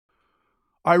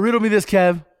All right, riddle me this,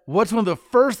 Kev. What's one of the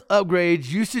first upgrades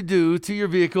you should do to your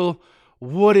vehicle?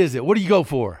 What is it? What do you go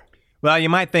for? Well, you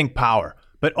might think power,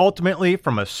 but ultimately,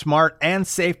 from a smart and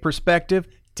safe perspective,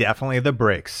 definitely the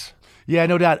brakes. Yeah,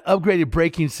 no doubt. Upgraded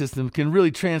braking system can really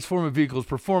transform a vehicle's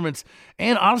performance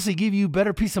and honestly give you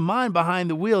better peace of mind behind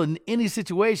the wheel in any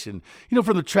situation. You know,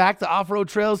 from the track to off-road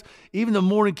trails, even the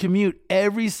morning commute,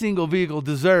 every single vehicle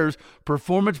deserves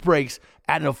performance brakes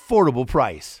at an affordable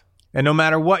price. And no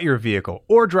matter what your vehicle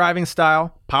or driving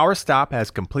style, PowerStop has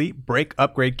complete brake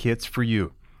upgrade kits for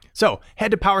you. So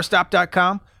head to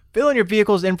PowerStop.com, fill in your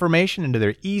vehicle's information into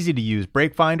their easy-to-use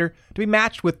brake finder to be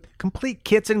matched with complete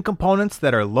kits and components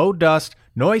that are low dust,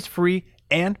 noise-free,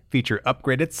 and feature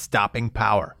upgraded stopping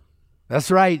power.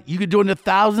 That's right. You could join the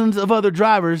thousands of other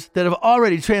drivers that have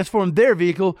already transformed their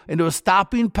vehicle into a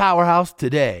stopping powerhouse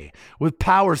today with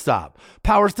PowerStop.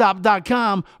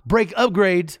 PowerStop.com, brake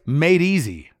upgrades made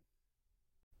easy.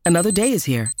 Another day is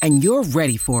here, and you're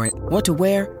ready for it. What to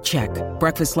wear? Check.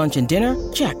 Breakfast, lunch, and dinner?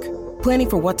 Check. Planning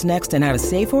for what's next and how to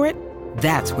save for it?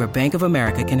 That's where Bank of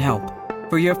America can help.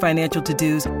 For your financial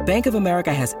to-dos, Bank of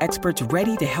America has experts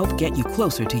ready to help get you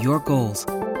closer to your goals.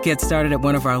 Get started at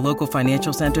one of our local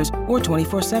financial centers or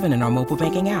 24/7 in our mobile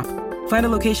banking app. Find a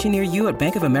location near you at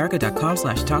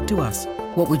bankofamerica.com/talktous.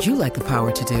 What would you like the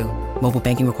power to do? Mobile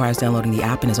banking requires downloading the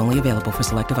app and is only available for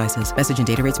select devices. Message and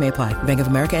data rates may apply. Bank of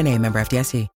America N.A., member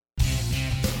FDIC.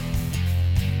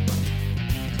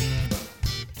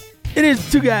 It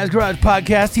is Two Guys Garage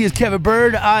Podcast. He is Kevin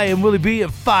Bird. I am Willie B.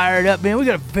 And fired up, man. We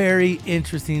got a very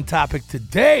interesting topic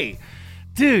today.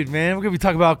 Dude, man, we're going to be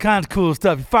talking about all kinds of cool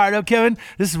stuff. You fired up, Kevin?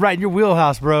 This is right in your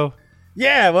wheelhouse, bro.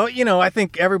 Yeah, well, I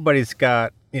think everybody's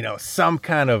got, some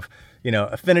kind of,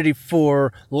 affinity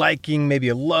for, liking, maybe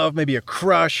a love, maybe a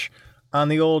crush on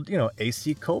the old,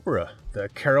 AC Cobra, the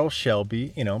Carroll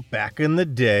Shelby, back in the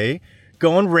day,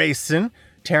 going racing,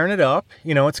 tearing it up.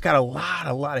 It's got a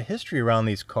lot of history around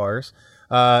these cars.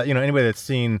 Anybody that's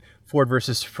seen Ford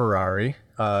versus Ferrari,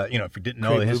 if you didn't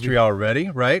know the history already,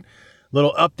 right?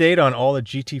 Little update on all the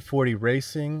GT40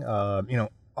 racing,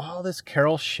 all this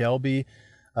Carroll Shelby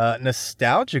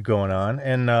nostalgia going on,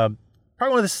 and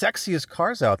probably one of the sexiest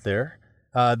cars out there.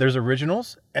 There's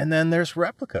originals, and then there's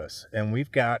replicas, and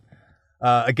we've got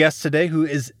a guest today who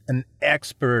is an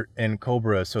expert in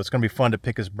Cobra, so it's going to be fun to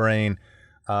pick his brain.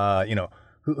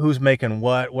 Who's making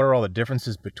what are all the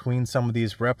differences between some of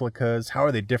these replicas? How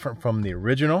are they different from the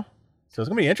original? So it's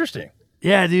going to be interesting.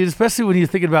 Yeah, dude, especially when you're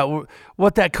thinking about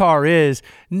what that car is.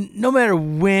 No matter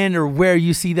when or where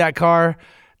you see that car,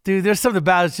 dude, there's something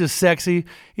about it that's just sexy.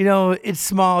 It's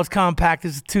small, it's compact,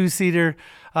 it's a two-seater.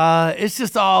 It's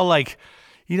just all like,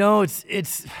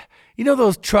 it's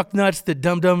those truck nuts that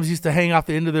dum-dums used to hang off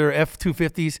the end of their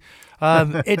F-250s?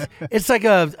 It's like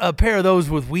a pair of those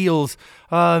with wheels.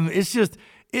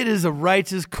 It is a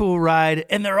righteous, cool ride,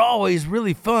 and they're always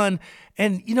really fun.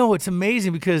 And, it's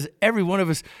amazing because every one of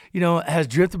us, has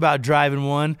dreamt about driving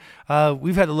one.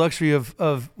 We've had the luxury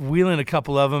of wheeling a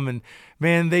couple of them, and,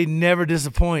 man, they never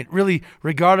disappoint. Really,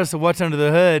 regardless of what's under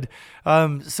the hood,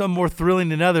 some more thrilling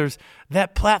than others,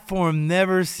 that platform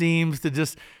never seems to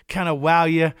just kind of wow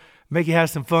you, make you have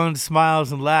some fun,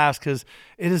 smiles, and laughs, because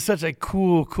it is such a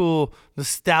cool,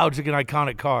 nostalgic, and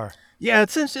iconic car. Yeah,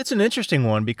 it's an interesting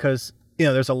one because,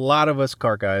 there's a lot of us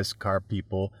car guys, car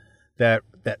people that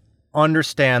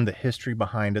understand the history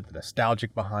behind it, the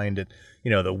nostalgic behind it,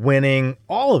 the winning,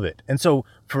 all of it. And so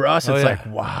for us, it's like,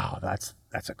 wow, that's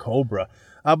a Cobra.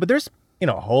 But there's,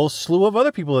 a whole slew of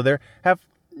other people that have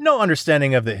no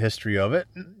understanding of the history of it.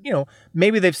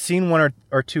 Maybe they've seen one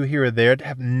or two here or there that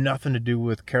have nothing to do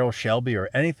with Carroll Shelby or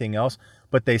anything else,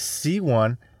 but they see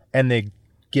one and they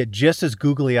get just as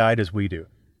googly-eyed as we do.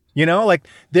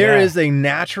 There is a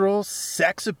natural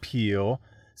sex appeal,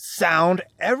 sound,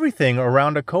 everything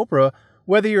around a Cobra,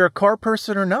 whether you're a car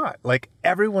person or not. Like,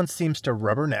 everyone seems to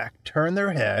rubberneck, turn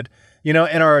their head, and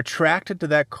are attracted to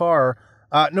that car.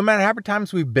 No matter how many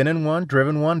times we've been in one,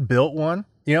 driven one, built one,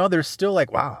 they're still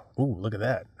like, wow, ooh, look at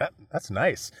that. That's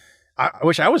nice. I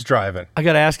wish I was driving. I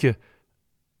got to ask you,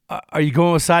 are you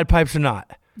going with side pipes or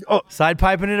not? Oh, side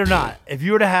piping it or not? If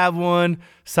you were to have one,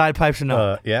 side pipes or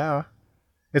not? Yeah.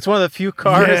 It's one of the few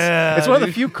cars. Yeah, it's one of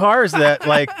the few cars that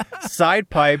like side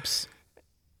pipes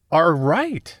are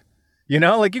right. You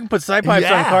can put side pipes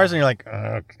on cars and you're like,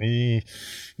 okay,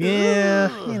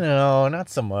 not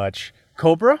so much.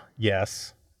 Cobra,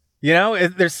 yes.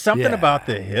 There's something about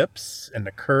the hips and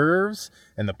the curves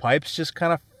and the pipes just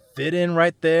kind of fit in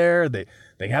right there. They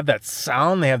have that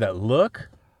sound. They have that look.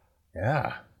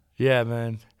 Yeah. Yeah,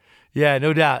 man. Yeah,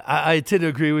 no doubt. I tend to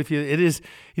agree with you. It is,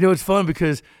 it's fun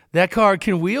because that car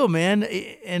can wheel, man.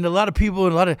 And a lot of people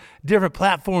and a lot of different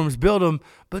platforms build them.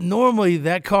 But normally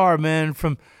that car, man,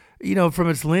 from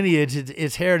its lineage,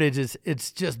 its heritage,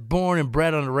 it's just born and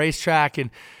bred on a racetrack. And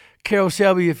Carroll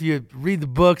Shelby, if you read the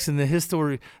books and the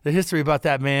history about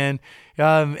that man,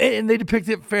 and they depict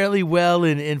it fairly well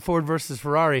in Ford versus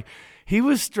Ferrari. He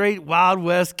was straight Wild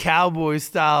West cowboy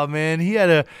style, man. He had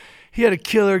a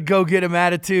killer go get him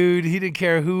attitude. He didn't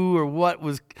care who or what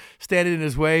was standing in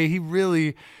his way. He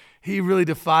really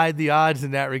defied the odds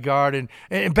in that regard.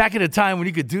 And back in a time when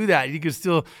you could do that, you could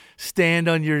still stand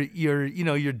on your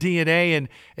DNA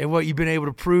and what you've been able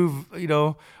to prove,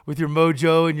 with your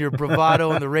mojo and your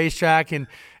bravado on the racetrack and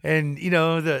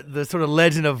the sort of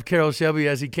legend of Carroll Shelby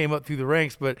as he came up through the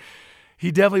ranks. But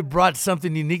he definitely brought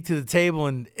something unique to the table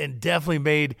and definitely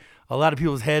made a lot of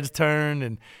people's heads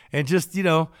turn and just, he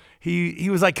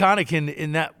was iconic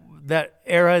in that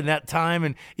era and that time.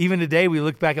 And even today we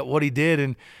look back at what he did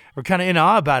and we're kind of in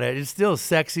awe about it. It's still as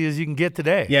sexy as you can get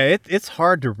today. Yeah, it's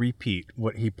hard to repeat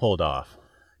what he pulled off.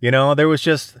 There was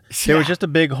just a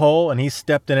big hole and he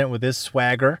stepped in it with his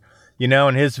swagger,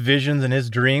 and his visions and his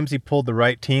dreams. He pulled the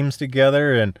right teams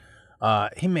together and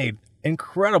he made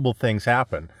incredible things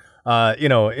happen.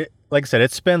 Like I said,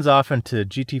 it spins off into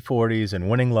GT40s and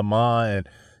winning Le Mans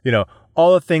and,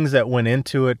 all the things that went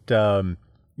into it,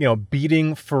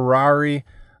 beating Ferrari.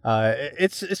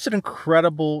 It's an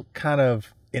incredible kind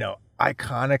of,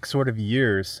 iconic sort of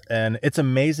years. And it's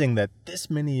amazing that this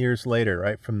many years later,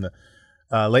 right, from the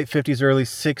late 50s, early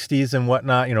 60s and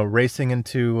whatnot, racing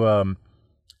into,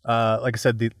 like I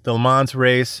said, the Le Mans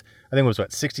race, I think it was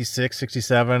 66,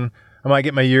 67. I might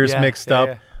get my years mixed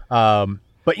up. Yeah.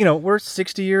 But, we're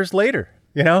 60 years later,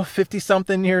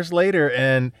 50-something years later,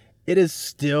 and it is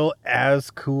still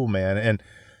as cool, man. And,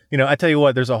 I tell you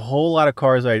what, there's a whole lot of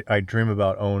cars I dream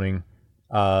about owning,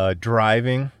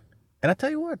 driving. And I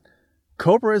tell you what,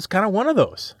 Cobra is kind of one of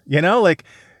those,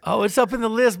 Oh, it's up in the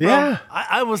list, bro. Yeah.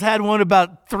 I almost had one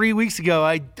about 3 weeks ago.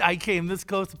 I came this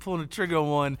close to pulling the trigger on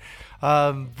one.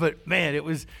 But, man, it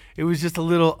was just a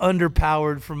little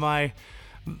underpowered for my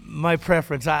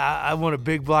preference. I want a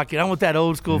big block. I want that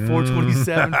old school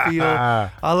 427 feel.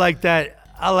 I like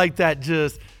that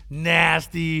just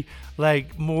nasty,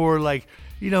 more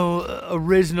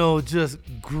original, just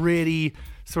gritty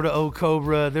sort of old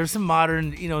Cobra. There's some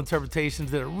modern,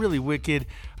 interpretations that are really wicked.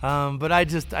 But I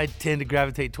tend to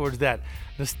gravitate towards that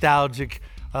nostalgic,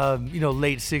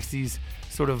 late 60s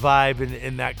sort of vibe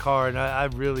in that car. And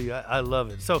I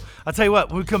love it. So I'll tell you what,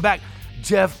 when we come back,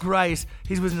 Jeff Grice,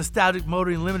 he's with Nostalgic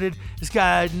Motoring Limited. This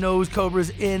guy knows Cobras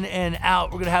in and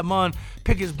out. We're going to have him on,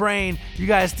 pick his brain. You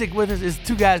guys stick with us. It's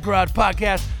Two Guys Garage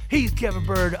Podcast. He's Kevin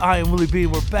Bird. I am Willie B.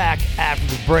 We're back after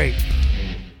the break.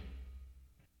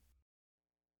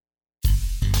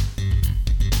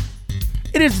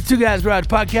 It is the Two Guys Garage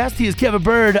Podcast. He is Kevin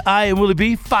Bird. I am Willie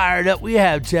B. Fired up. We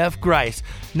have Jeff Grice.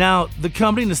 Now, the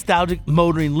company, Nostalgic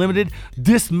Motoring Limited,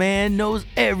 this man knows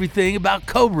everything about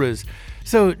Cobras.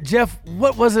 So, Jeff,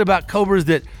 what was it about Cobras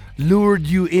that lured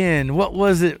you in? What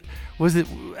was it? Was it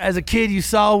as a kid you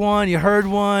saw one, you heard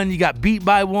one, you got beat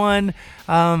by one?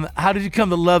 How did you come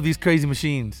to love these crazy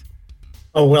machines?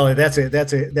 Oh, well, that's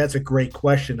a great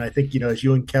question. I think, as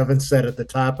you and Kevin said at the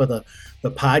top of the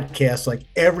podcast,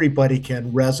 everybody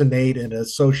can resonate and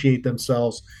associate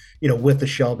themselves, with the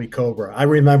Shelby Cobra. I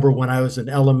remember when I was in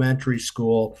elementary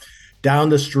school, down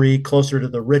the street, closer to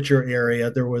the richer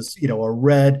area, there was, a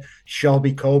red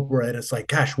Shelby Cobra. And it's like,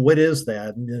 gosh, what is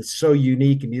that? And it's so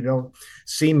unique and you don't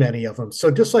see many of them. So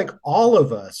just like all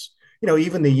of us,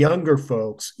 even the younger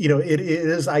folks, it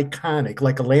is iconic,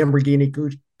 like a Lamborghini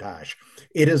Countach.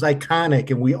 It is iconic,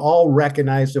 and we all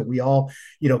recognize it. We all,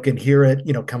 can hear it,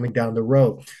 coming down the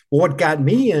road. Well, what got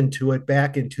me into it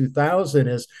back in 2000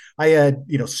 is I had,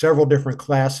 several different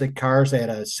classic cars. I had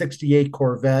a 68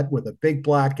 Corvette with a big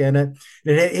block in it. And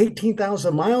it had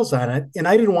 18,000 miles on it, and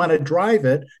I didn't want to drive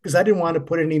it because I didn't want to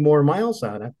put any more miles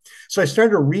on it. So I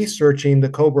started researching the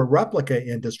Cobra replica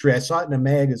industry. I saw it in a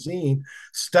magazine,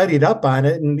 studied up on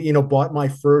it, and, bought my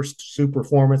first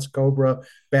Superformance Cobra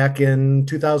back in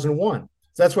 2001.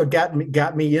 So that's what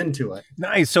got me into it.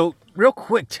 Nice. So real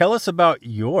quick, tell us about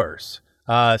yours.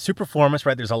 Superformance,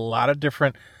 right? There's a lot of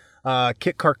different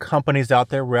kit car companies out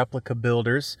there, replica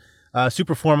builders.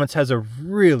 Superformance has a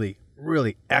really,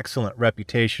 really excellent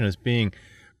reputation as being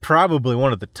probably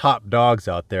one of the top dogs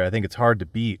out there. I think it's hard to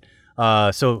beat.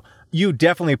 So you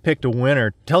definitely picked a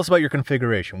winner. Tell us about your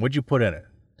configuration. What'd you put in it?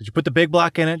 Did you put the big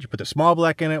block in it? Did you put the small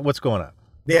block in it? What's going on?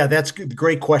 Yeah, that's a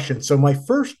great question. So my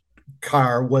first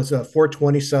car was a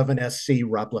 427 SC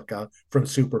replica from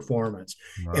Superformance.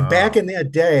 Wow. And back in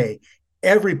that day,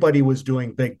 everybody was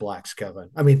doing big blocks, Kevin.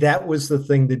 I mean, that was the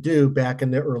thing to do back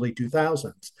in the early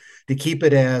 2000s, to keep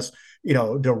it as,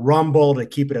 to rumble, to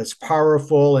keep it as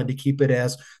powerful, and to keep it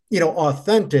as,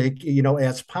 authentic,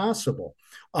 as possible.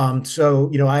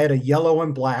 So, I had a yellow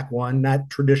and black one, not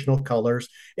traditional colors,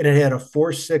 and it had a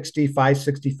 460,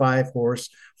 565 horse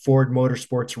Ford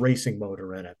Motorsports racing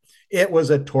motor in it. It was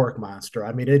a torque monster.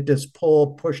 I mean, it just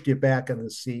pushed you back in the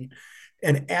seat,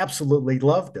 and absolutely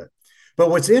loved it. But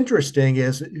what's interesting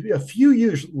is a few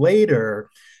years later,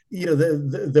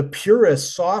 the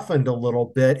purists softened a little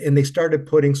bit, and they started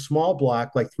putting small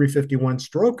block like 351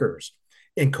 strokers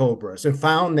in Cobras, and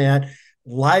found that a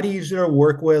lot easier to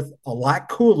work with, a lot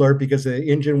cooler because the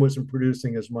engine wasn't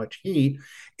producing as much heat,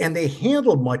 and they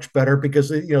handled much better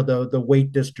because of, the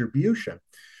weight distribution.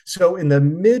 So in the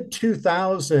mid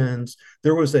 2000s,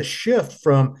 there was a shift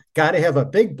from got to have a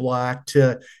big block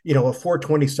to, a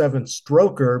 427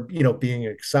 stroker, being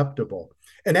acceptable.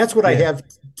 And that's what I have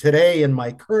today in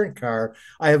my current car.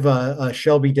 I have a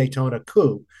Shelby Daytona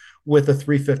Coupe with a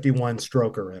 351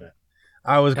 stroker in it.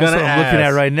 I was That's going to what ask. I'm looking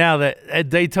at right now. That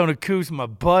Daytona Coupe's my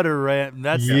butter, right?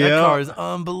 That car is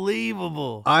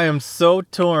unbelievable. I am so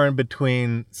torn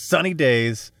between sunny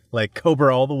days, like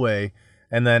Cobra all the way,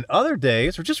 and then other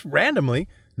days, or just randomly,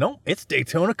 no, it's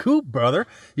Daytona Coupe, brother.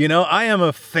 I am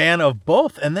a fan of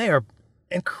both, and they are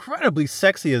incredibly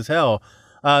sexy as hell.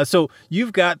 So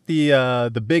you've got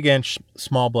the big inch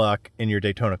small block in your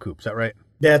Daytona Coupe, is that right?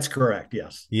 That's correct,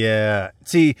 yes. Yeah.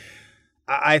 See,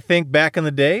 I think back in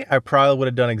the day, I probably would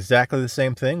have done exactly the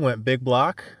same thing, went big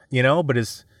block, but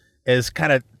as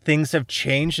kind of things have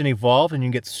changed and evolved, and you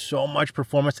can get so much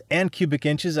performance and cubic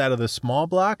inches out of the small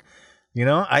block,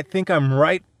 I think I'm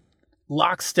right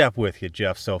lockstep with you,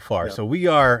 Jeff, so far. Yep. So we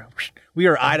are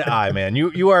eye to eye, man.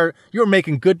 You're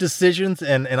making good decisions,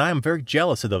 and I am very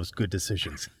jealous of those good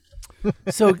decisions.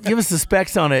 So give us the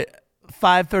specs on it.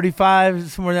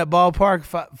 535, somewhere in that ballpark,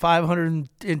 500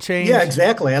 and change. Yeah,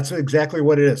 exactly. That's exactly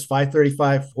what it is.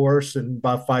 535 horse and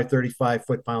about 535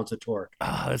 foot-pounds of torque.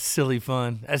 Oh, that's silly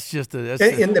fun. And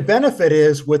the benefit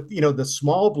is with, the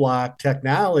small block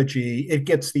technology, it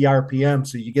gets the RPM.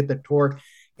 So you get the torque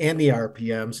and the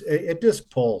RPMs. It just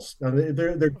pulls. I mean,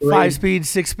 they're great. 5-speed,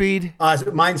 6-speed?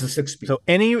 Mine's a 6-speed. So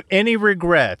any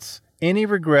regrets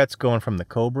going from the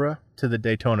Cobra to the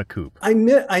Daytona Coupe? I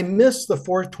miss the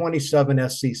 427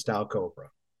 SC style Cobra,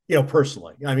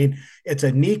 personally. I mean, it's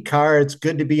a neat car. It's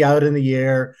good to be out in the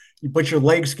air, but your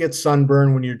legs get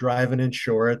sunburned when you're driving in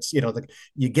shorts.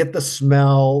 You get the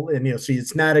smell, and, see,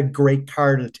 it's not a great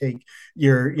car to take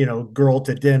your, girl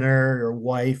to dinner or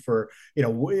wife, or,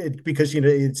 because,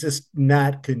 it's just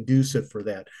not conducive for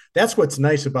that. That's what's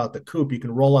nice about the Coupe. You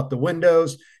can roll up the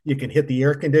windows, you can hit the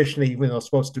air conditioning, even though it's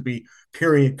supposed to be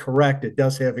period correct. It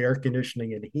does have air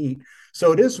conditioning and heat.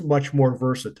 So it is much more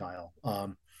versatile.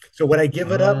 So would I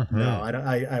give it up? No,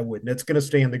 I wouldn't. It's going to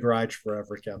stay in the garage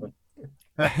forever, Kevin.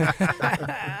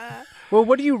 Well,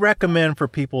 what do you recommend for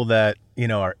people that,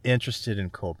 are interested in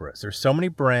Cobras? There's so many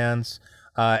brands,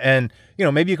 and,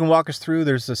 maybe you can walk us through.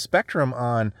 There's a spectrum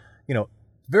on,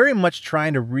 very much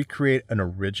trying to recreate an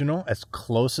original as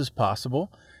close as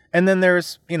possible. And then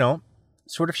there's,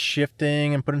 sort of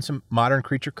shifting and putting some modern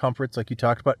creature comforts, like you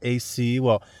talked about AC.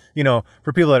 Well,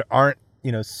 for people that aren't,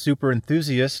 super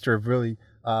enthusiasts or really,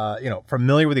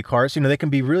 familiar with the cars, they can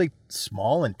be really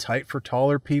small and tight for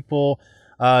taller people.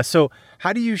 So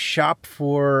how do you shop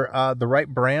for the right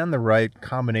brand, the right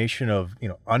combination of,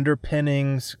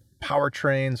 underpinnings,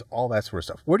 powertrains, all that sort of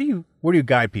stuff? Where do you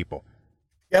guide people?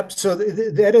 Yep. So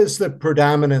that is the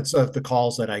predominance of the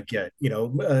calls that I get.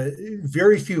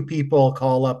 Very few people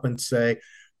call up and say,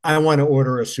 I want to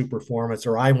order a Superformance,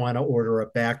 or I want to order a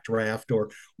Backdraft, or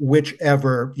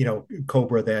whichever,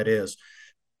 Cobra that is.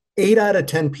 8 out of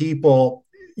 10 people,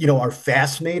 are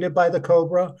fascinated by the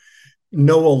Cobra,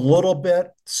 know a little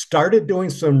bit, started doing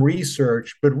some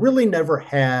research, but really never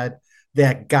had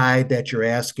that guide that you're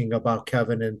asking about,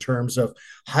 Kevin, in terms of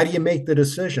how do you make the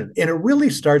decision? And it really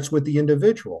starts with the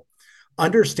individual,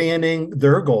 understanding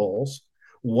their goals,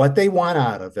 what they want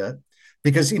out of it.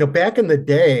 Because, back in the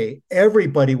day,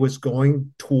 everybody was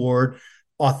going toward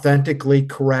authentically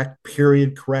correct,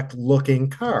 period correct looking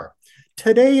car.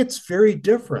 Today, it's very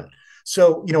different.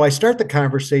 So, I start the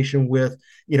conversation with,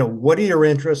 what are your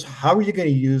interests? How are you going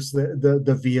to use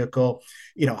the vehicle?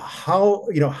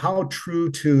 How true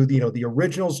to, the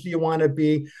originals do you want to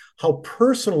be? How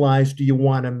personalized do you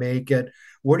want to make it?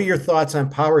 What are your thoughts on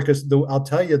power? Because I'll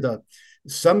tell you,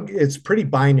 it's pretty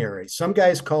binary. Some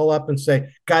guys call up and say,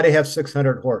 got to have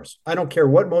 600 horse. I don't care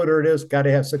what motor it is, got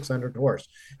to have 600 horse.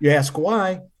 You ask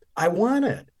why? I want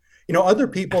it. Other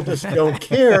people just don't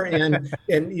care, and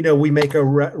we make a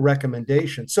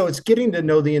recommendation. So it's getting to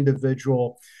know the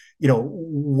individual,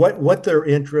 what their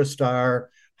interests are,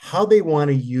 how they want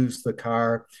to use the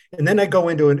car. And then I go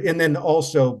into it, and then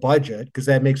also budget, because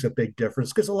that makes a big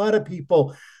difference. Because a lot of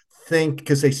people think,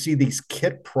 because they see these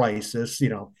kit prices,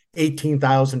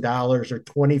 $18,000 or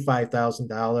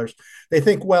 $25,000, they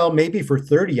think, well, maybe for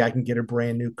 30 I can get a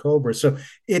brand new Cobra. So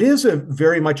it is a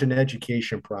very much an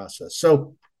education process.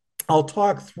 So I'll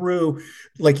talk through,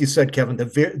 like you said, Kevin,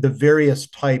 the various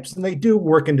types, and they do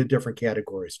work into different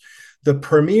categories. The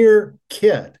premier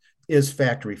kit is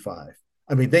Factory 5.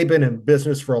 I mean, they've been in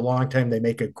business for a long time. They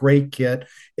make a great kit.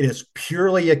 It is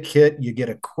purely a kit. You get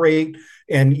a crate,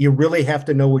 and you really have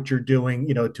to know what you're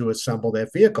doing, to assemble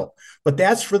that vehicle. But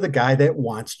that's for the guy that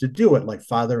wants to do it, like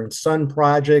father and son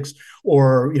projects,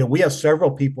 or, we have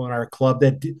several people in our club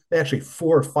that actually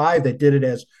 4 or 5 that did it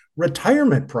as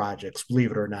retirement projects,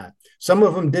 believe it or not. Some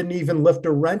of them didn't even lift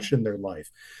a wrench in their life.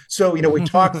 So, we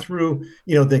talk through,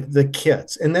 the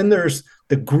kits. And then there's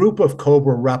the group of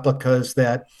Cobra replicas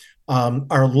that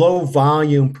are low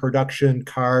volume production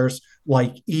cars,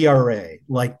 like ERA,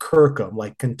 like Kirkham,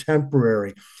 like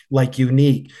Contemporary, like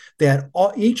Unique, that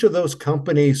each of those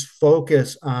companies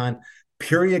focus on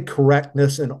period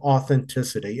correctness and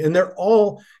authenticity. And they're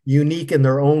all unique in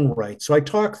their own right. So I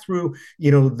talk through,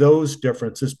 those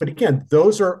differences. But again,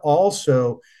 those are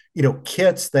also,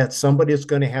 kits that somebody is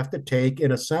going to have to take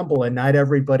and assemble. And not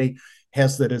everybody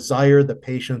has the desire, the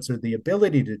patience, or the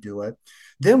ability to do it.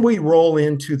 Then we roll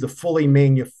into the fully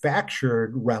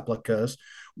manufactured replicas,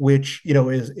 which,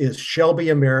 is Shelby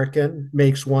American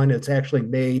makes one. It's actually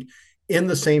made in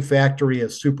the same factory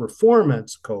as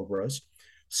Superformance Cobras,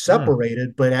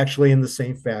 separated, but actually in the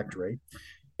same factory.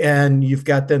 And you've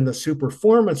got then the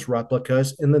Superformance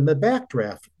replicas and then the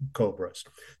Backdraft Cobras.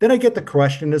 Then I get the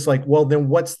question is like, well, then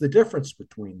what's the difference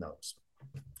between those?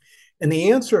 And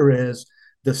the answer is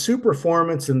the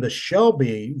Superformance and the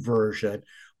Shelby version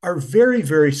are very,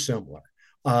 very similar,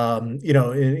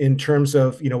 in terms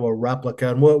of, a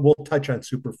replica. And we'll touch on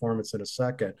Superformance in a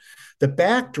second. The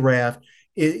Backdraft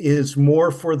is more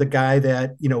for the guy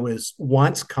that,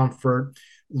 wants comfort,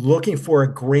 looking for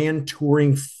a grand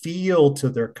touring feel to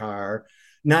their car,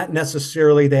 not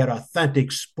necessarily that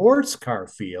authentic sports car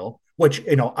feel, which,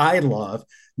 I love.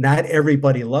 Not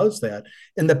everybody loves that.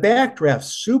 And the Backdraft,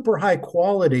 super high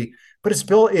quality, but it's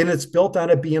built on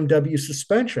a BMW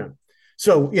suspension.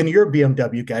 So in your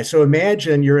BMW guy, so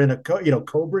imagine you're in a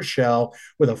Cobra shell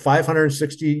with a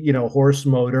 560 horse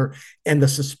motor, and the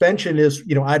suspension is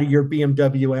out of your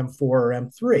BMW M4 or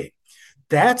M3.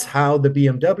 That's how the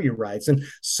BMW rides, and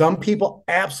some people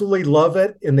absolutely love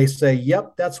it, and they say,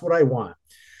 "Yep, that's what I want."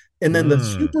 And then the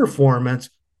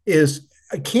Superformance is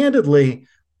candidly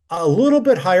a little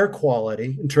bit higher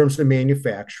quality in terms of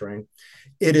manufacturing.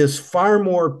 It is far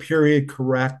more period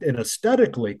correct and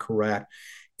aesthetically correct.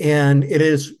 And it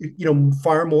is,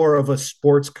 far more of a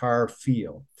sports car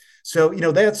feel. So,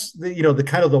 that's the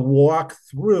kind of the walk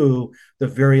through the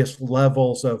various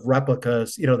levels of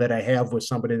replicas, that I have with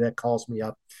somebody that calls me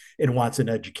up and wants an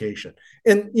education.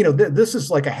 And, this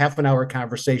is like a half an hour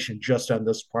conversation just on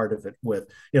this part of it with,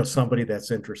 somebody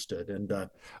that's interested. And,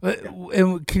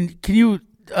 and can you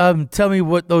tell me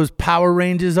what those power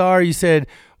ranges are? You said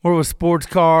more of a sports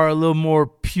car, a little more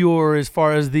pure as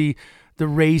far as the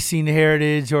racing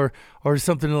heritage or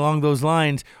something along those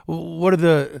lines. What are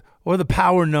the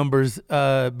power numbers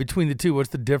between the two? What's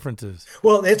the differences?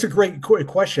 Well, that's a great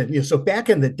question. So back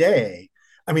in the day,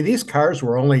 I mean, these cars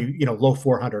were only, low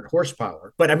 400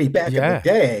 horsepower, but I mean, back in the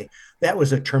day, that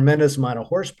was a tremendous amount of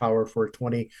horsepower for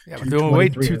 20. Yeah, they only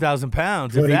weighed 2,000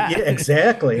 pounds. 20, yeah,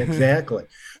 exactly.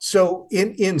 So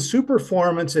in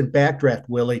Superformance and Backdraft,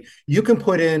 Willie, you can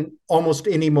put in almost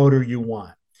any motor you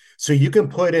want. So you can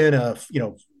put in a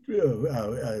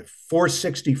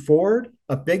 460 Ford,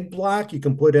 a big block. You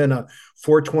can put in a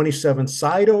 427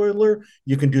 side oiler.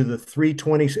 You can do the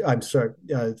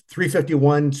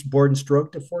 351 board and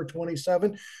stroke to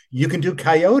 427. You can do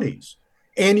Coyotes,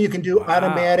 and you can do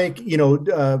automatic,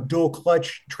 dual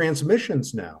clutch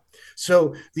transmissions now.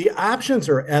 So the options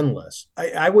are endless.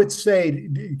 I would say,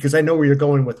 because I know where you're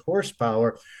going with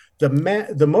horsepower,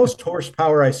 the most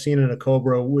horsepower I've seen in a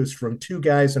Cobra was from 2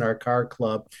 guys in our car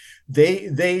club.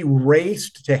 They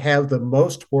raced to have the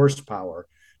most horsepower,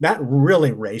 not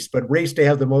really raced, but raced to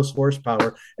have the most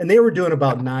horsepower, and they were doing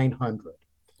about 900.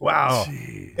 Wow!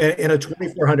 And a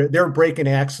 2400, they were breaking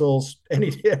axles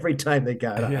every time they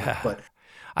got out. But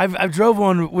I've drove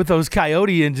one with those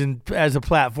Coyote engine as a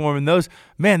platform, and those,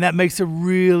 man, that makes a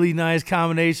really nice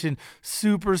combination.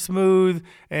 Super smooth,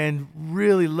 and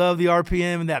really love the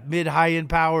RPM, and that mid high end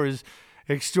power is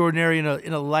extraordinary in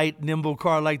a light, nimble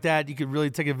car like that. You could really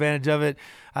take advantage of it.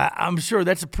 I'm sure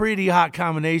that's a pretty hot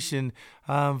combination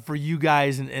for you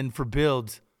guys and for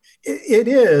builds. It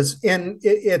is, and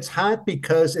it's hot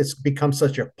because it's become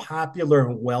such a popular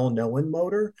and well-known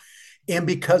motor, and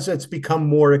because it's become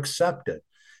more accepted.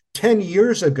 10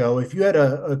 years ago, if you had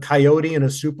a Coyote and a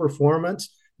Superformance,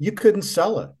 you couldn't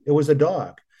sell it. It was a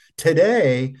dog.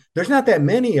 Today, there's not that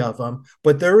many of them,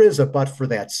 but there is a butt for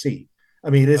that seat. I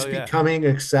mean, it's becoming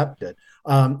accepted.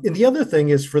 And the other thing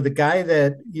is, for the guy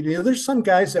that, there's some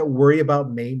guys that worry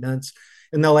about maintenance,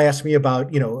 and they'll ask me about,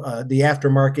 the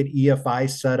aftermarket EFI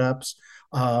setups,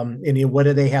 and what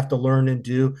do they have to learn and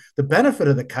do. The benefit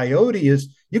of the Coyote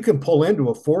is you can pull into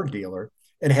a Ford dealer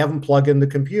and have them plug in the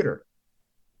computer.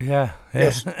 Yeah.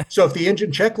 Yes. So if the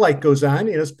engine check light goes on,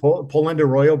 you just pull into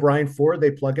Roy O'Brien Ford,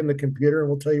 they plug in the computer, and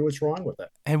we'll tell you what's wrong with it.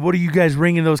 And what are you guys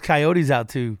ringing those Coyotes out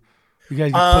to? You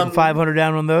guys putting 500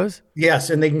 down on those? Yes,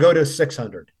 and they can go to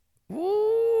 600.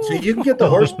 Ooh. So you can get the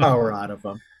horsepower out of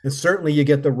them, and certainly you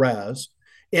get the res.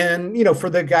 And,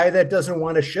 for the guy that doesn't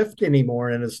want to shift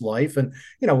anymore in his life, and,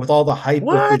 with all the hype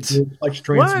with the dual clutch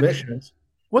transmissions.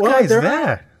 What guy is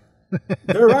that?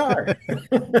 There are.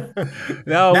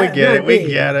 No, we get it. We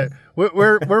get it.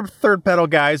 We're third pedal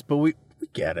guys, but we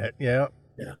get it. Yeah.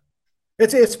 Yeah.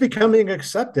 It's becoming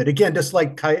accepted. Again, just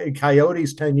like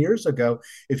Coyotes 10 years ago.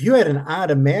 If you had an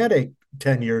automatic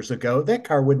 10 years ago, that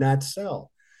car would not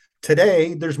sell.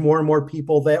 Today, there's more and more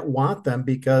people that want them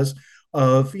because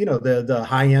of, the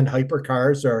high-end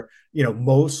hypercars are,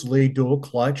 mostly dual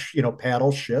clutch,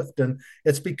 paddle shift, and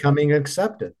it's becoming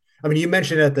accepted. I mean, you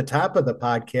mentioned at the top of the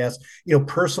podcast,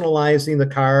 personalizing the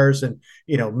cars and,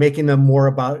 making them more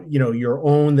about, your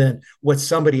own than what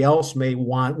somebody else may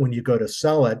want when you go to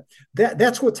sell it.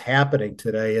 That's what's happening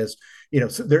today is,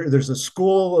 so there's a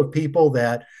school of people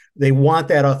that they want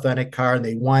that authentic car and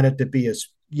they want it to be as,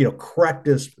 correct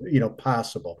as,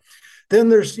 possible. Then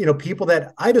there's, people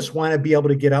that I just want to be able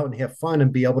to get out and have fun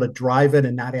and be able to drive it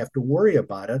and not have to worry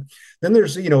about it. Then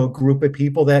there's, a group of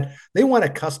people that they want to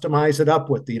customize it up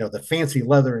with, the fancy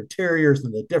leather interiors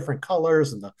and the different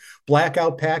colors and the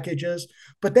blackout packages.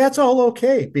 But that's all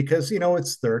okay because,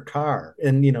 it's their car.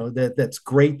 And, that's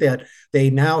great that they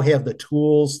now have the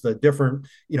tools, the different,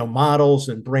 models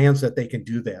and brands that they can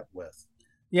do that with.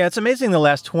 Yeah, it's amazing the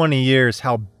last 20 years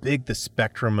how big the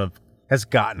spectrum has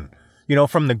gotten.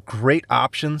 From the great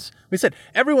options. We said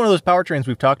every one of those powertrains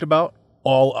we've talked about,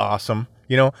 all awesome.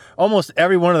 Almost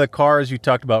every one of the cars you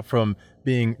talked about, from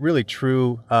being really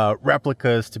true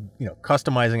replicas to,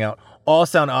 customizing out, all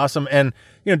sound awesome. And,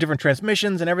 different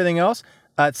transmissions and everything else.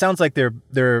 It sounds like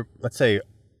they're, let's say,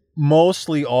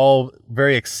 mostly all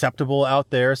very acceptable out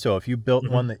there. So if you built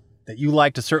one that you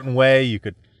liked a certain way, you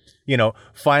could,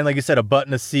 find, like you said, a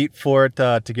button, a seat for it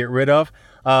to get rid of.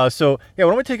 So why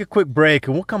don't we take a quick break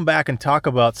and we'll come back and talk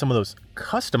about some of those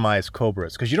customized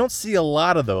Cobras, because you don't see a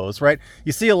lot of those, right?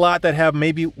 You see a lot that have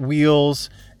maybe wheels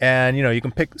and, you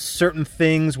can pick certain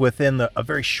things within a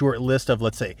very short list of,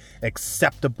 let's say,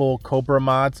 acceptable Cobra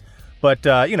mods. But,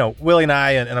 Willie and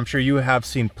I, and I'm sure you have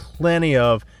seen plenty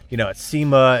of, at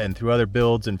SEMA and through other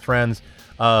builds and friends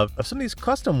of some of these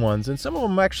custom ones. And some of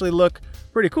them actually look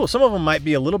pretty cool. Some of them might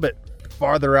be a little bit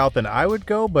farther out than I would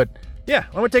go, but yeah,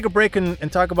 I'm going to take a break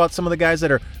and talk about some of the guys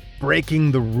that are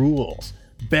breaking the rules,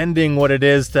 bending what it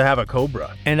is to have a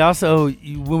Cobra. And also,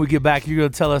 when we get back, you're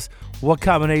going to tell us what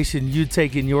combination you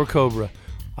take in your Cobra.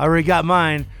 I already got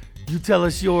mine. You tell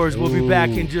us yours. We'll be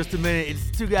back in just a minute. It's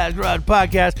the Two Guys Garage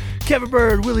Podcast. Kevin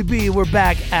Bird, Willie B. We're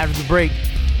back after the break.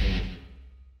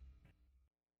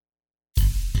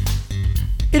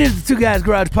 It is the Two Guys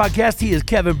Garage Podcast. He is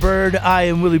Kevin Bird. I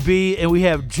am Willie B. And we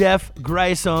have Jeff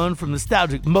Grice on from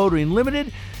Nostalgic Motoring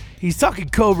Limited. He's talking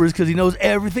Cobras because he knows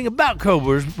everything about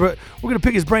Cobras. But we're going to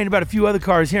pick his brain about a few other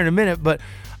cars here in a minute. But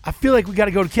I feel like we got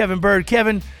to go to Kevin Bird.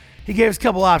 Kevin, he gave us a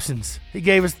couple options. He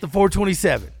gave us the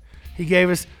 427. He gave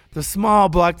us the small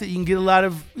block that you can get a lot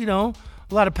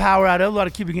of power out of, a lot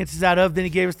of cubic inches out of. Then he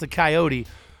gave us the Coyote.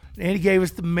 And he gave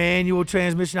us the manual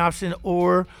transmission option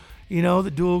or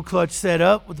the dual clutch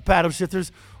setup with the paddle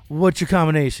shifters. What's your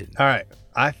combination? All right.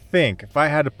 I think if I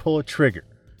had to pull a trigger,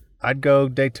 I'd go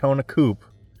Daytona Coupe.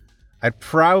 I'd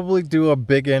probably do a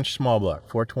big inch small block,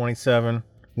 427,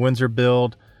 Windsor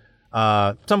build,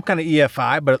 some kind of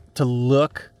EFI, but to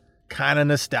look kind of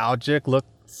nostalgic, look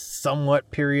somewhat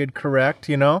period correct,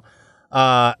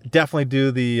 Definitely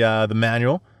do the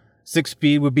manual.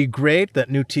 6-speed would be great. That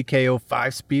new TKO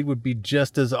 5-speed would be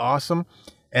just as awesome.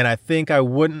 And I think I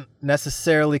wouldn't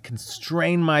necessarily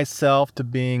constrain myself to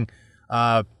being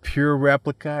pure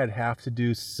replica. I'd have to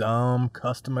do some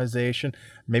customization,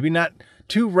 maybe not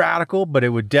too radical, but it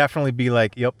would definitely be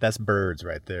like, yep, that's birds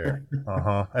right there.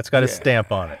 That's got a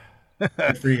stamp on it.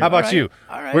 How about you?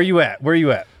 All right. Where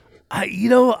you at?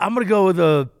 I'm gonna go with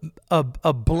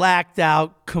a blacked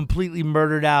out, completely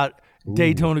murdered out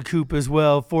Daytona Coupe as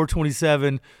well,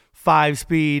 427,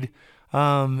 5-speed,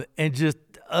 and just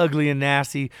ugly and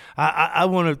nasty. I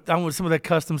want some of that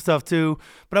custom stuff too,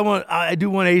 but I do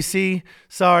want AC.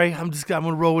 Sorry, I'm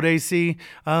gonna roll with AC.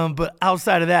 But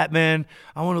outside of that, man,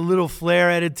 I want a little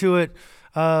flair added to it.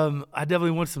 I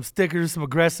definitely want some stickers, some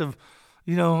aggressive.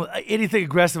 Anything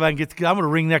aggressive I can get. I'm going to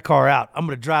ring that car out. I'm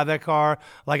going to drive that car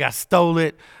like I stole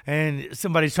it and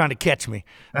somebody's trying to catch me.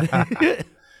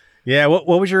 Yeah. What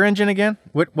was your engine again?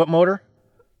 What motor?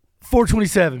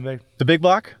 427, man. The big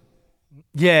block?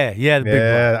 Yeah, the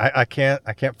big block. Yeah,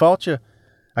 I can't fault you.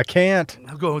 I can't.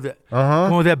 I'm going with that.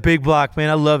 Going with that big block, man.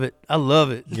 I love it.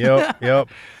 Yep.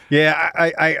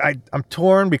 Yeah, I'm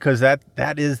torn because that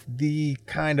is the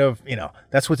kind of,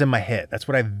 that's what's in my head. That's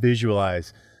what I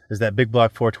visualize. Is that big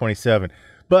block 427.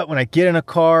 But when I get in a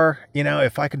car,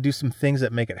 if I can do some things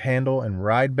that make it handle and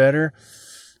ride better,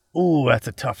 ooh, that's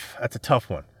a tough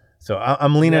one. So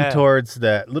I'm leaning towards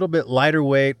that little bit lighter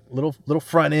weight, little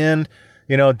front end,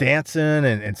 dancing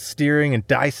and steering and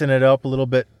dicing it up a little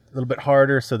bit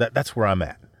harder. So that's where I'm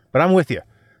at. But I'm with you.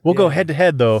 We'll go head to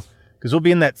head though, because we'll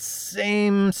be in that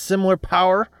similar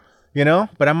power.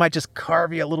 But I might just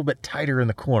carve you a little bit tighter in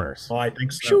the corners. Oh, I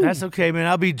think so. That's okay, man.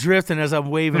 I'll be drifting as I'm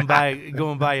waving by,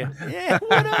 going by you. Yeah,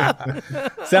 what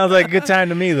up? Sounds like a good time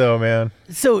to me, though, man.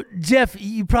 So, Jeff,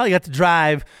 you probably got to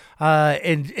drive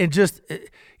and just,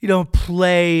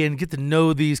 play and get to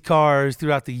know these cars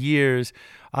throughout the years.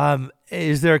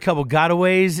 Is there a couple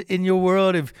gotaways in your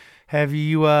world? Have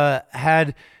you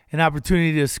had an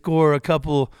opportunity to score a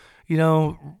couple,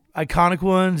 iconic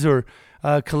ones or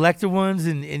collector ones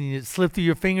and you slip through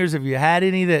your fingers? Have you had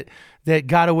any that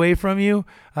got away from you?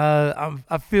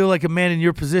 I feel like a man in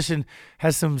your position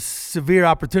has some severe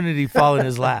opportunity fall in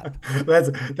his lap.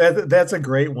 That's a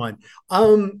great one.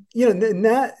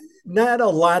 Not a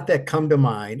lot that come to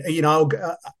mind.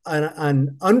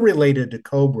 On unrelated to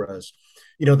Cobras,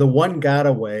 the one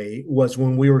gotaway was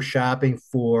when we were shopping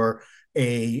for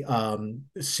a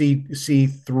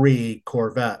C3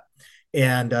 Corvette.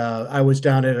 And I was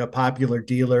down at a popular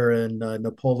dealer in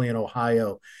Napoleon,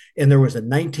 Ohio, and there was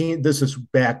this is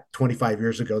back 25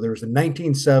 years ago, there was a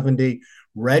 1970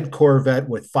 red Corvette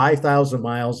with 5,000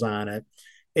 miles on it.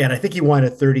 And I think he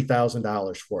wanted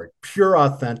 $30,000 for it, pure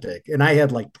authentic. And I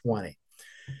had like 20,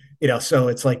 so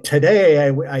it's like today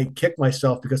I kick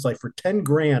myself because like for 10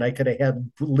 grand, I could have had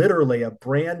literally a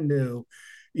brand new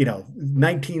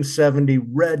 1970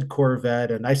 red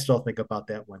Corvette, and I still think about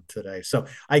that one today. So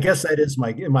I guess that is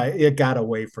it got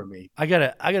away from me. I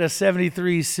got a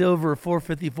 73 silver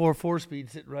 454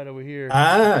 4-speed sitting right over here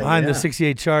behind the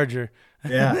 68 Charger.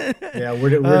 Yeah,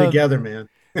 we're together, man.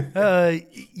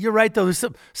 You're right though. There's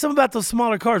some about those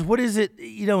smaller cars. What is it,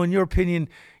 in your opinion,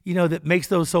 that makes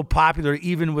those so popular,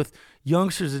 even with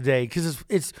youngsters today? Because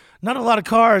it's not a lot of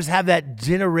cars have that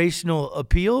generational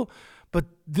appeal. But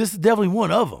this is definitely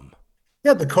one of them.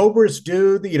 Yeah, the Cobras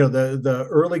do. The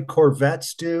early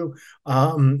Corvettes do.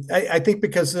 I think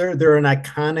because they're an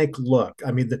iconic look.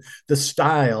 I mean, the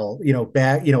style,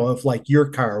 back, of like your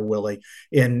car, Willie,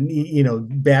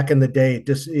 and back in the day,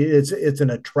 it's an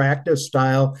attractive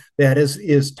style that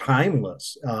is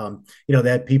timeless.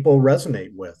 That people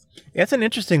resonate with. It's an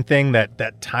interesting thing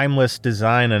that timeless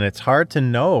design, and it's hard to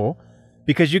know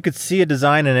because you could see a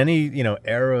design in any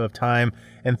era of time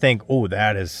and think, oh,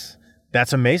 that's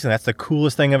amazing. That's the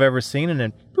coolest thing I've ever seen. And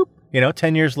then, boop,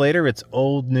 10 years later, it's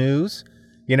old news,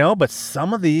 but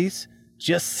some of these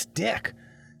just stick,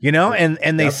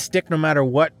 and they stick no matter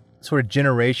what sort of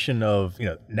generation of,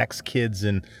 next kids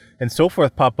and so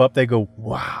forth pop up. They go,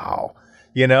 wow,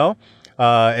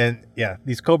 and yeah,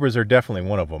 these Cobras are definitely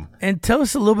one of them. And tell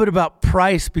us a little bit about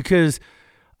price, because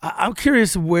I'm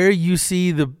curious where you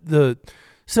see the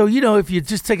so, if you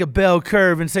just take a bell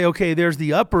curve and say, okay, there's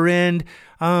the upper end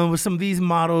with some of these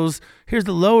models, here's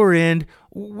the lower end,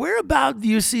 where about do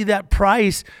you see that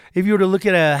price if you were to look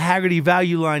at a Haggerty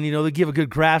value line? They give a good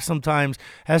graph sometimes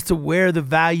as to where the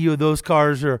value of those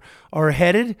cars are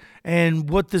headed and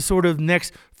what the sort of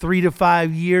next 3 to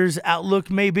 5 years outlook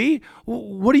may be.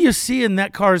 What do you see in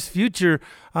that car's future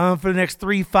for the next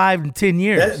 3, 5, and 10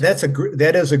 years?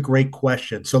 That is a great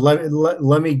question. So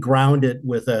let me ground it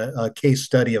with a case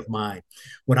study of mine.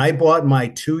 When I bought my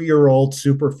 2-year-old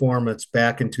Superformance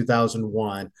back in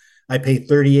 2001, I paid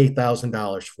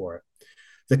 $38,000 for it.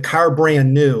 The car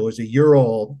brand new, was a year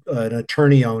old, an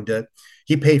attorney owned it.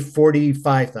 He paid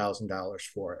 $45,000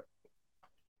 for it.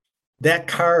 That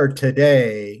car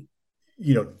today,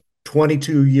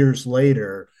 22 years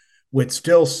later, would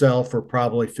still sell for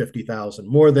probably 50,000,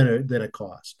 more than it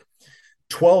cost.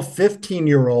 12,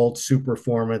 15-year-old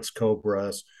Superformance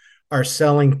Cobras are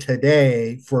selling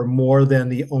today for more than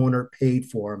the owner paid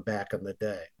for them back in the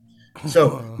day.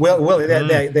 So,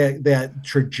 that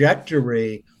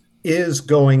trajectory is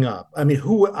going up. I mean,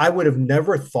 I would have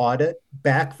never thought it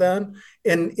back then.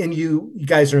 And you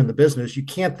guys are in the business. You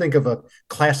can't think of a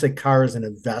classic car as an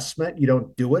investment. You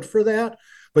don't do it for that.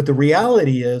 But the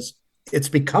reality is, it's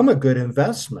become a good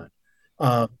investment.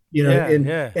 And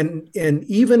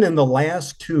even in the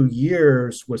last 2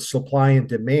 years with supply and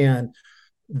demand,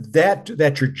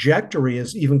 that trajectory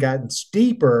has even gotten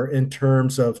steeper in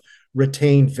terms of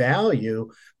retained value,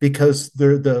 because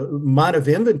the amount of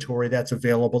inventory that's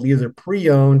available, either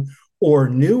pre-owned or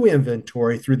new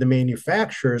inventory through the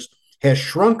manufacturers, has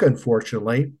shrunk,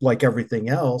 unfortunately, like everything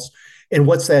else. And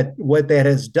what that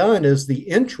has done is the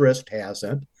interest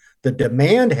hasn't, the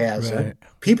demand hasn't.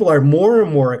 Right. People are more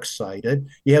and more excited.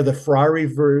 You have the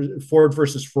Ford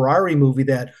versus Ferrari movie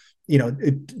that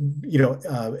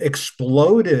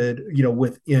exploded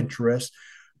with interest.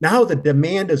 Now the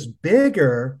demand is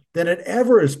bigger than it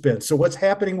ever has been. So what's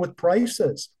happening with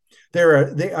prices? They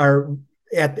are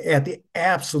at the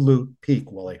absolute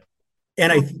peak, Willie.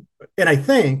 And I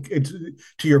think,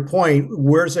 to your point,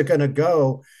 where's it going to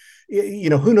go?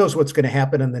 Who knows what's going to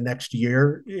happen in the next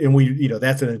year? And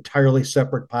that's an entirely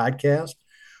separate podcast.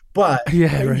 But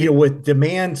with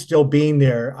demand still being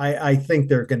there, I think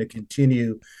they're going to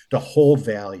continue to hold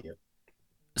value.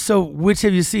 So which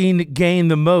have you seen gain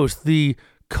the most? The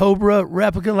Cobra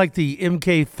replica, like the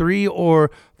MK3,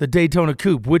 or the Daytona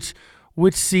Coupe? Which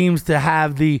seems to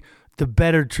have the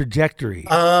better trajectory?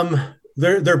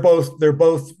 They're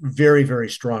both very, very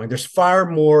strong. There's far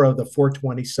more of the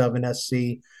 427 SC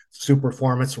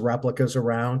Superformance replicas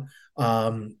around.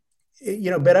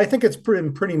 But I think it's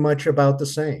pretty much about the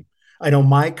same. I know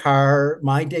my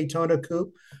Daytona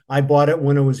Coupe, I bought it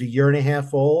when it was a year and a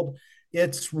half old.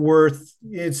 It's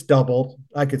doubled.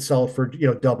 I could sell it for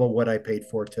double what I paid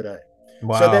for today.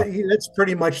 Wow. So that's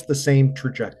pretty much the same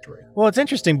trajectory. Well, it's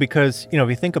interesting because if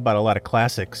you think about a lot of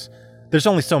classics, there's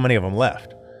only so many of them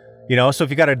left. So if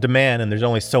you got a demand and there's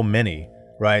only so many,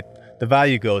 right, the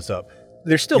value goes up.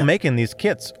 They're still making these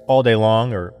kits all day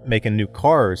long, or making new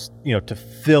cars, to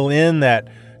fill in that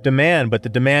demand. But the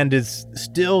demand is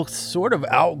still sort of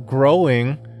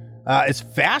outgrowing as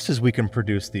fast as we can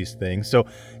produce these things. So,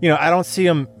 I don't see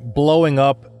them blowing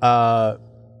up,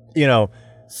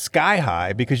 sky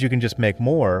high, because you can just make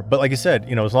more. But like you said,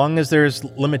 as long as there's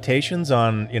limitations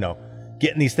on,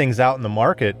 getting these things out in the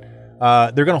market,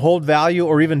 they're going to hold value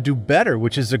or even do better,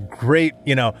 which is a great,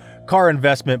 car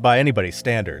investment by anybody's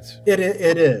standards. It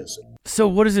is. So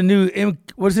what does a new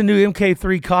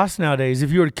MK3 cost nowadays?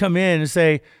 If you were to come in and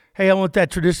say, hey, I want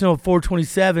that traditional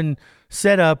 427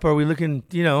 setup, are we looking,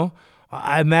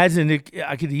 I imagine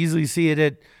I could easily see it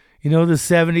at, the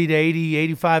 $70,000 to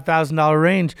 $80,000, $85,000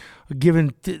 range,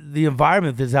 given the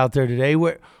environment that's out there today.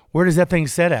 Where does that thing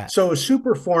set at? So a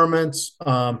Superformance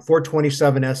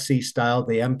 427 SC style,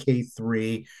 the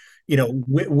MK3,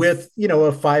 with a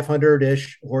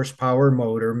 500-ish horsepower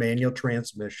motor, manual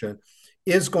transmission,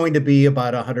 is going to be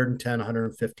about 110,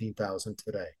 115,000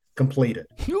 today, completed.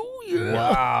 Oh, yeah.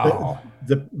 Wow.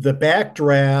 The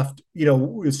backdraft,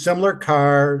 similar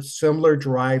car, similar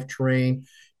drivetrain,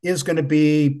 is going to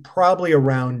be probably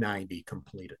around 90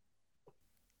 completed.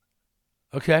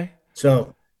 Okay.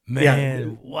 So,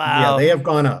 man, wow. Yeah, they have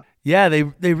gone up. Yeah,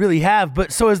 they really have.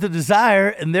 But so is the desire,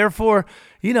 and therefore,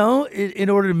 in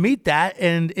order to meet that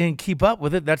and keep up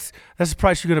with it, that's the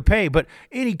price you're going to pay. But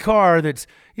any car that's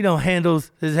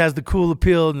has the cool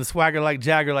appeal and the swagger like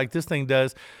Jagger, like this thing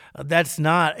does, that's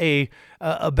not a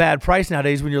bad price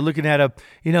nowadays. When you're looking at a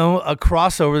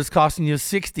crossover that's costing you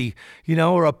 60,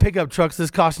 or a pickup truck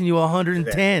that's costing you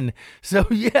 110. So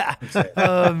yeah,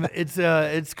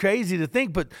 it's crazy to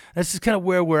think, but that's just kind of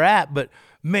where we're at. But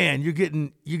man, you're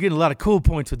getting a lot of cool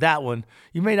points with that one.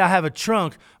 You may not have a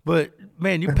trunk, but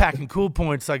man, you're packing cool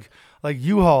points like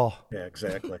U-Haul. Yeah,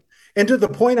 exactly. And to the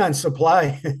point on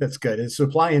supply, that's good. It's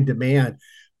supply and demand.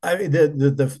 I mean,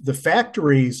 the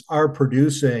factories are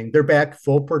producing. They're back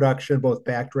full production, both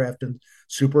backdraft and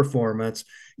Superformance.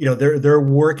 They're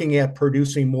working at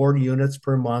producing more units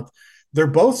per month. They're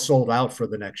both sold out for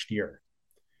the next year.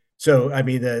 So, I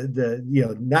mean,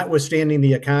 notwithstanding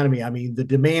the economy, I mean, the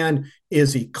demand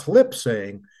is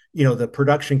eclipsing, the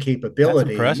production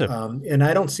capability. That's impressive. And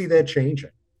I don't see that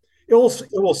changing.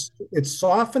 It's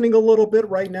softening a little bit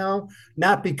right now,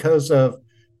 not because of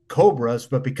Cobras,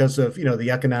 but because of,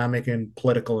 the economic and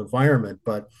political environment,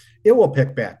 but it will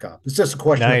pick back up. It's just a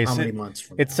question of how many months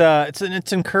from now.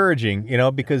 It's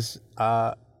encouraging, because,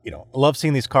 I love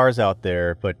seeing these cars out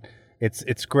there, but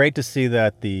it's great to see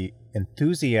that the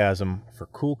enthusiasm for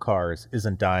cool cars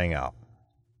isn't dying out.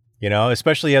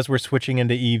 Especially as we're switching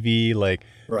into EV, like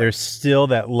Right. There's still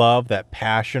that love, that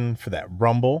passion for that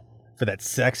rumble, for that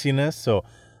sexiness. So,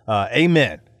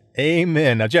 amen.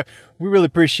 Now, Jeff, we really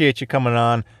appreciate you coming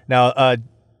on. Now,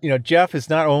 Jeff is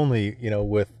not only,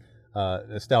 with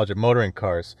Nostalgic Motoring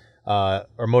Cars,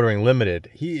 or Motoring Limited,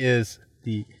 he is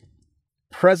the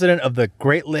president of the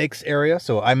Great Lakes area.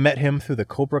 So I met him through the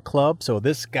Cobra Club. So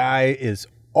this guy is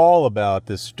all about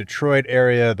this Detroit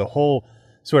area, the whole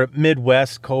sort of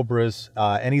Midwest Cobras,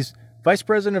 and he's vice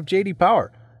president of JD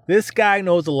Power. This guy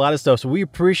knows a lot of stuff, so we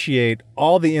appreciate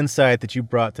all the insight that you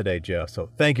brought today, Jeff. So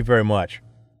thank you very much.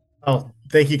 Oh,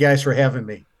 thank you guys for having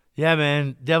me. Yeah,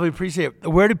 man, definitely appreciate it.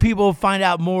 Where do people find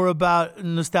out more about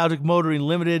Nostalgic Motoring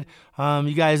Limited?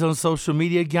 You guys on social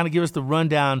media, kind of give us the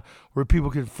rundown where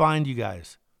people can find you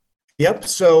guys. Yep.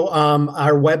 So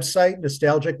our website,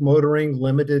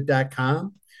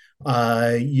 nostalgicmotoringlimited.com.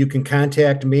 You can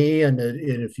contact me, and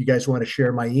if you guys want to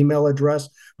share my email address,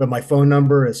 but my phone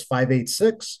number is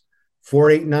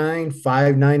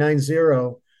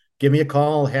 586-489-5990. Give me a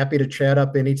call. Happy to chat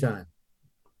up anytime.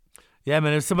 Yeah,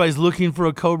 man, if somebody's looking for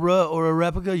a Cobra or a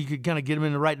replica, you could kind of get them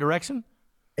in the right direction.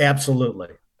 Absolutely.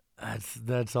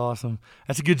 That's awesome.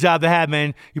 That's a good job to have,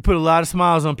 man. You put a lot of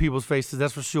smiles on people's faces,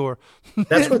 that's for sure.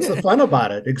 That's what's the fun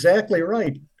about it. Exactly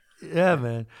right. Yeah,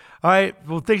 man. All right.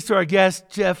 Well, thanks to our guest,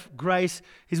 Jeff Grice.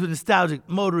 He's with Nostalgic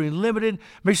Motoring Limited.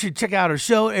 Make sure you check out our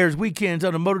show. It airs weekends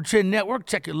on the Motor Trend Network.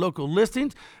 Check your local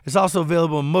listings. It's also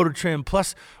available on Motor Trend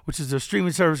Plus, which is a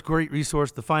streaming service. Great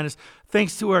resource to find us.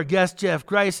 Thanks to our guest, Jeff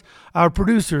Grice. Our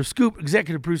producer, Scoop,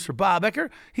 executive producer, Bob Ecker.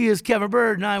 He is Kevin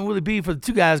Bird, and I'm Willie B for the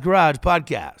Two Guys Garage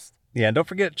podcast. Yeah, and don't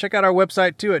forget, check out our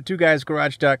website, too, at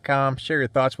twoguysgarage.com. Share your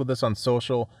thoughts with us on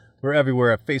social. We're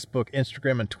everywhere at Facebook,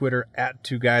 Instagram, and Twitter at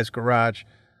Two Guys Garage.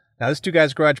 Now, this Two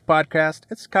Guys Garage podcast,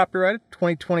 it's copyrighted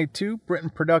 2022,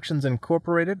 Britain Productions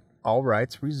Incorporated, all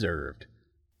rights reserved.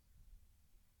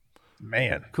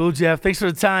 Man. Cool, Jeff. Thanks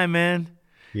for the time, man.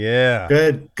 Yeah.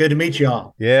 Good to meet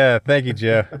y'all. Yeah, thank you,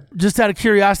 Jeff. Just out of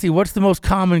curiosity, what's the most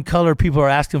common color people are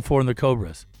asking for in the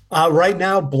Cobras? Right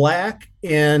now, black,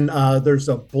 and there's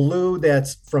a blue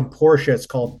that's from Porsche. It's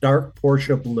called dark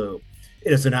Porsche blue.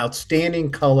 It is an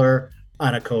outstanding color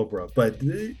on a Cobra, but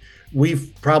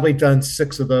we've probably done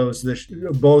 6 of those,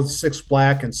 both 6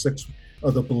 black and 6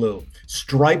 of the blue.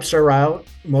 Stripes are out.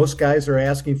 Most guys are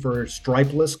asking for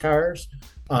stripeless cars.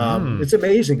 It's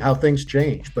amazing how things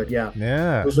change, but yeah,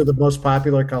 those are the most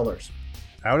popular colors.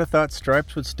 I would have thought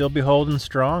stripes would still be holding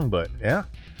strong, but yeah.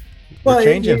 Well,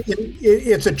 changing.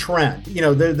 It's a trend.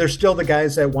 There's still the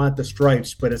guys that want the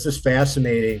stripes, but it's just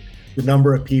fascinating the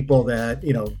number of people that,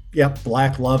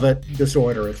 black, love it, just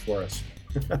order it for us.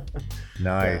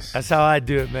 Nice. That's how I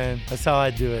do it, man. That's how I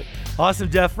do it. Awesome,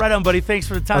 Jeff. Right on, buddy. Thanks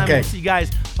for the time. Okay. We'll see you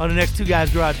guys on the next Two Guys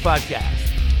Garage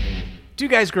podcast. Two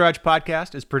Guys Garage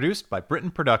podcast is produced by Britain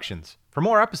Productions. For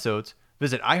more episodes,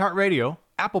 visit iHeartRadio,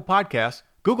 Apple Podcasts,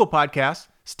 Google Podcasts,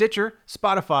 Stitcher,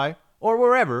 Spotify, or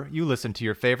wherever you listen to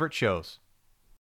your favorite shows.